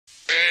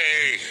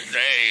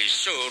Very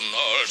soon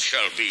all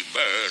shall be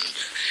burned.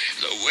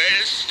 The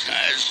West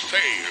has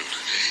failed.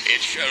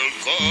 It shall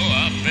go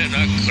up in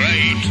a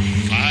great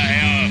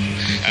fire,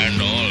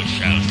 and all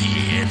shall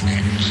be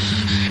ended.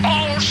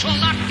 All shall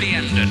not be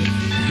ended.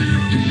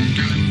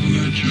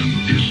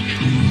 Legend is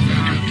true,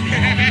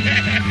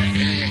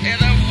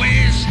 The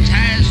West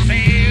has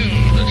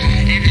failed.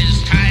 It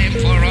is time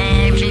for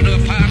all to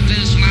depart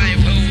this life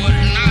who would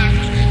not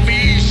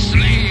be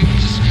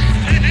slaves.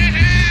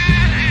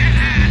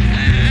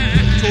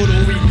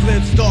 Total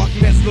eclipse,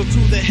 darkness, look to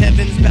the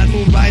heavens. Bad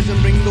moon rise and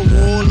bring the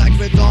war like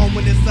red dawn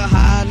when it's a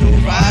high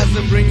noon. Rise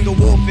and bring the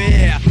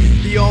warfare.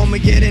 The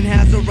Armageddon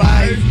has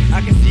arrived.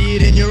 I can see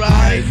it in your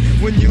eyes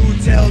when you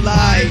tell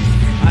lies.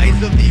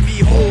 Eyes of the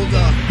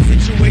beholder,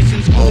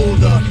 situations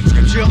colder,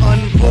 scripture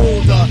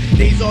unfolder,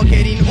 days are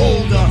getting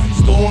older,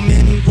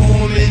 storming,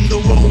 forming, the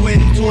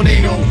whirlwind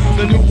tornado,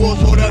 the new world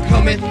order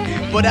coming,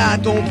 but I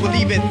don't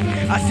believe it,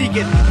 I seek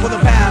it for the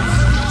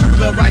paths to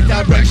the right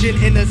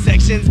direction,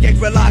 intersections get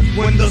relocked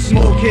when the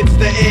smoke hits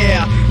the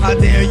air. How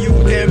dare you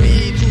dare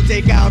me to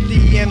take out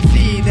the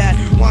MC that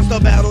wants to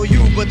battle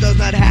you but does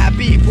not have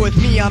beef with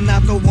me. I'm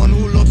not the one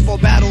who looks for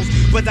battles,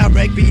 but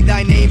direct be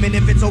thy name, and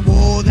if it's a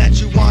war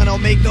that you want, I'll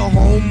make the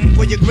home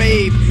for your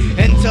grave.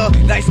 Enter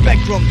thy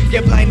spectrum,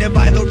 get blinded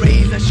by the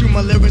rays that shoot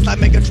my lyrics like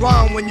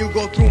Megatron when you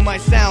go through my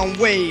sound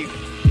wave.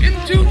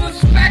 Into the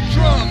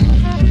spectrum,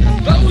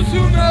 those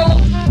who know,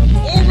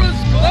 auras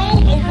glow,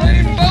 a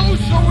rainbow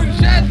showing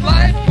shed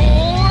light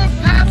for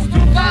paths to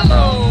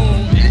follow.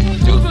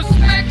 Into the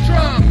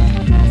spectrum.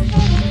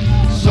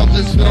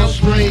 Something smells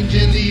strange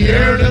in the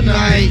air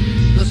tonight.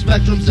 The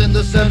spectrum's in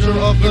the center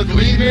of the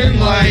gleaming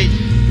light.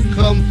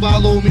 Come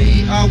follow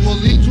me, I will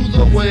lead to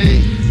the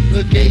way.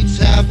 The gates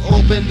have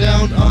opened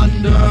down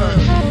under.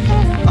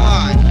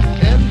 I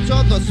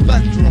enter the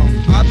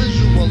spectrum. I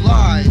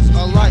visualize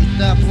a light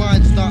that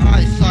blinds the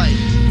eyesight.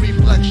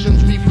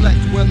 Reflections reflect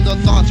when the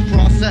thoughts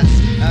process.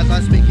 As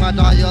I speak my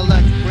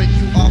dialect, break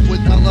you off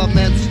with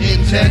elements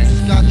intense.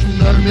 Got you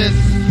nervous,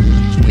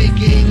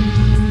 tweaking.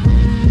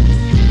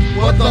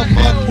 What the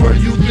fuck were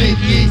you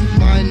thinking?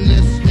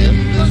 Mindless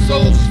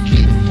imbeciles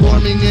keep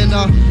forming in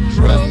a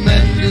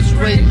tremendous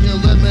rate.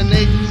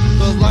 Eliminate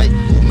the light,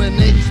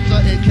 illuminates,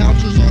 the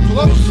encounters are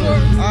closer.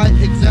 I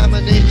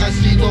examine, I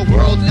see the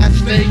world at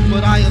stake,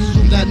 but I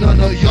assume that none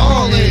of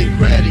y'all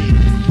ain't ready.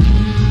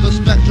 The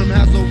spectrum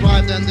has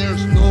arrived and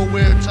there's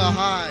nowhere to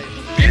hide.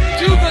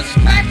 Into the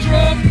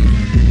spectrum,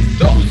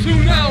 those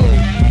who know,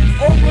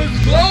 auras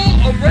glow,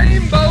 a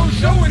rainbow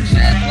showing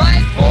shed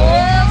light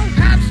for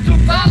paths to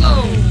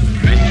follow.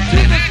 Into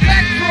the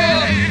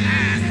spectrum.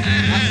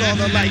 I saw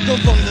the light come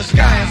from the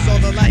sky, I saw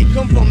the light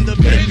come from the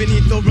pit.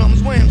 Beneath the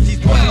rums where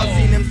MCs dwell, I've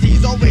seen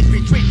MCs always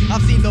retreat.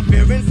 I've seen the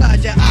fear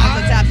inside your eyes,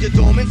 I tapped your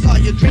dormant, saw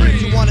your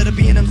dreams. You wanted to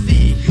be an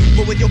MC,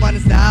 but with your mind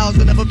and styles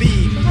you'll never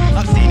be.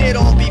 I've seen it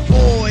all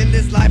before in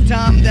this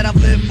lifetime that I've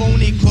lived.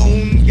 Phony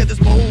clones get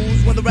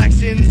disposed when the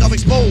actions are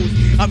exposed.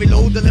 I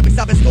reload the lyrics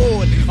I've been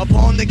stored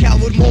upon the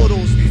coward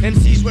mortals.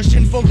 MCs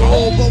rushing for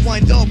gold but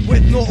wind up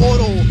with no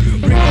auto.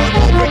 Bring on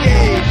your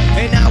brigade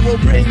and I will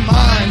bring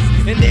mine,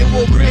 and they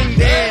will bring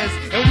theirs,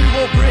 and we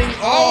will bring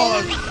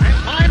ours. And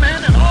my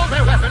men and all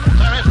their weapons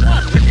are as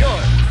one with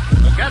yours.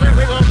 Together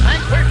we will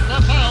vanquish the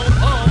foul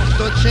foe.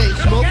 The chain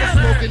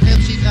smoking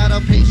MCs at a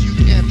pace you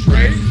can't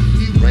trace.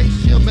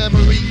 Erase your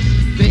memory,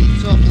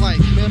 data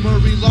blank.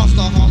 Memory lost,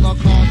 the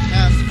Holocaust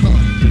has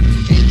come.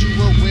 Ain't you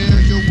aware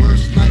your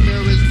worst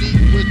nightmare is deep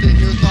within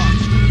your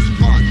thoughts? Who's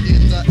caught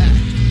in the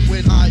act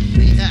when I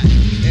react?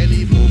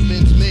 Any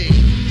movements made,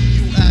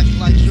 you act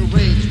like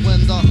charades.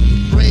 When the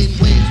brain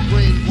waves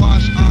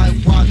brainwash, I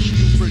watch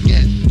you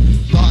forget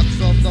thoughts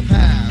of the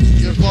past.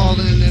 You're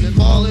falling and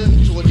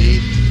falling to a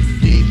deep,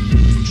 deep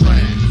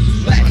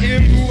trance. Let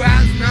him who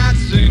has not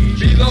sinned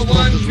be the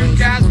one to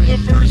cast the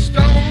first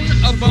stone,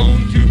 a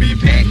bone to be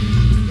picked.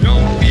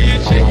 Don't be a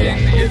chicken,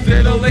 is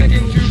it a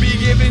licking to be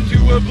given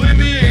to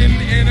oblivion?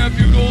 In a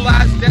futile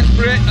last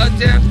desperate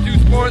attempt to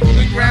sport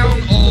the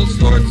ground, all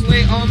sorts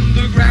lay on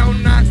the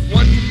ground, not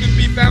one could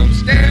be found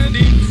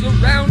standing,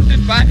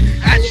 surrounded by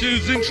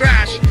ashes and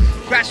trash,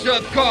 crashed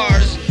up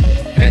cars,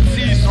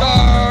 Pepsi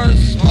stars,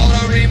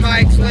 smaller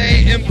mics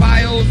lay in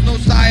piles, no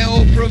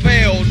style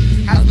prevailed,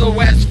 has the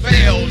West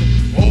failed?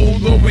 Oh,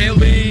 the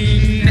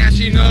wailing,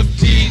 gnashing of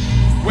teeth,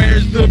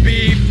 where's the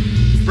beef?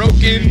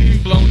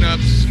 Broken, blown up,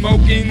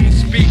 smoking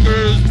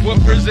speakers,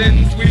 woofers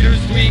and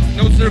tweeters tweak.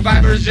 No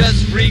survivors,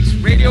 just freaks.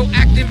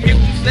 Radioactive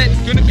mutants that's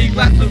gonna be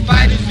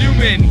classified as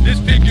human,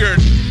 disfigured.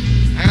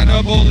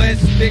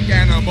 Cannibalistic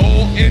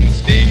animal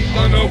instinct,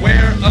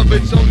 unaware of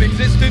its own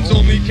existence,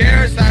 only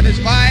care,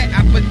 satisfy,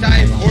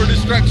 appetite, or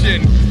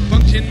destruction.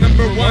 Function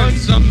number one,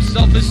 some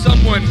selfish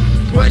someone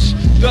push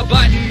the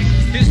button.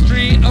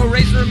 history,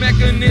 eraser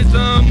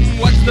mechanism.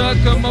 What's the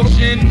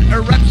commotion,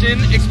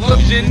 eruption,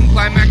 explosion,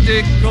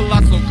 climactic,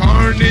 colossal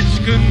carnage,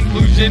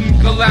 conclusion,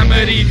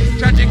 calamity,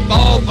 tragic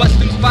ball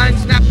busting, spine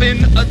snapping,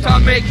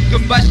 atomic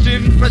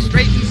combustion,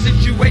 frustrating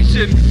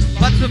situation,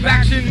 lots of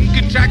action,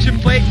 contraction,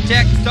 plate,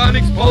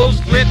 tectonics, poles,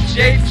 flip,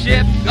 shape,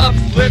 shift,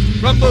 uplift,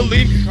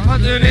 rumbling,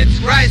 continents,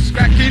 rise,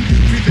 cracking,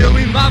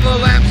 revealing lava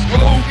lamps,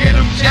 go get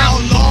them.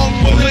 How long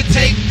will it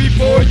take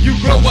before you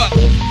grow up?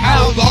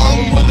 How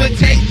long will it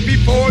take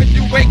before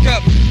you wake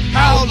up?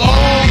 How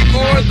long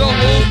before the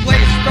whole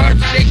place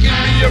starts shaking,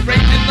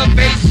 rearranging the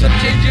face of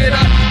change it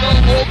up? The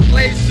whole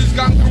place has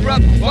gone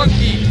corrupt,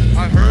 funky.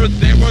 I heard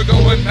they were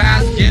going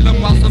fast, get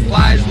them while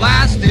supplies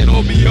last.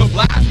 It'll be a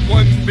blast,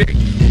 one big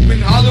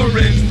whooping,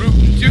 hollering,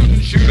 rootin', tootin',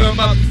 shoot 'em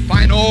up.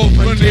 Final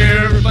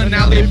frontier,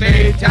 finale,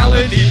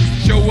 fatality.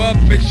 Show up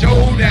at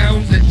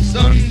showdowns at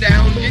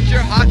sundown. Get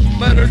your hot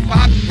buttered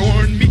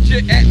popcorn, meet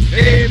you at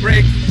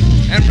daybreak.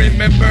 And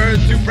remember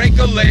to break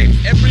a leg.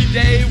 Every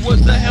day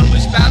was a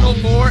hellish battle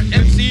for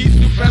MC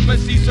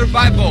supremacy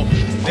survival.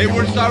 They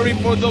were sorry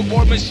for the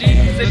war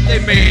machines that they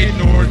made,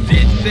 nor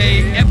did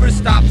they ever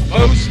stop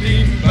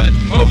boasting. But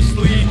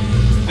mostly,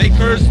 they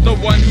cursed the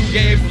one who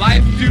gave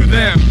life to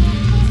them.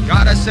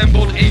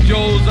 God-assembled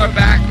angels are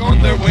back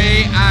on their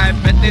way. I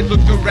bet they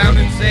look around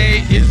and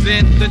say, is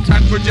it the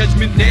time for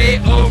judgment day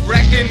of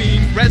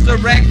reckoning?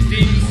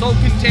 Resurrecting soul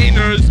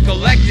containers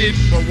collected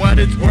for what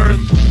it's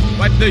worth.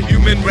 Wipe the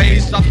human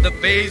race off the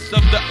face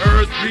of the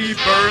earth,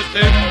 rebirth,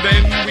 and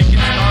then we can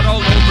start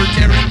all over,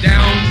 tearing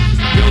down,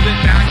 build it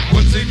back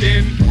once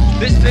again.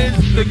 This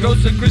is the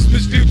ghost of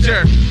Christmas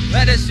future.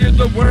 Let us hear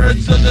the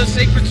words of the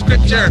sacred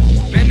scripture.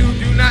 Men who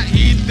do not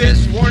heed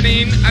this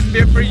warning, I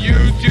fear for you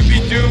to be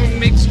doomed,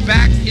 mixed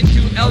back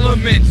into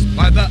elements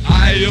by the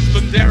eye of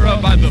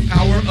Thundera, by the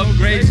power of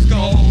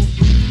Grayskull,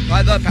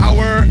 by the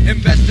power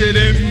invested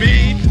in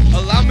me.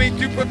 Allow me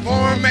to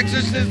perform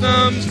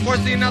exorcisms,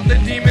 forcing out the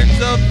demons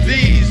of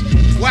these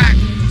whack,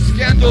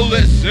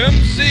 scandalous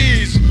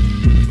MCs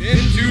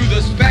into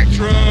the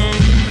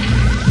spectrum.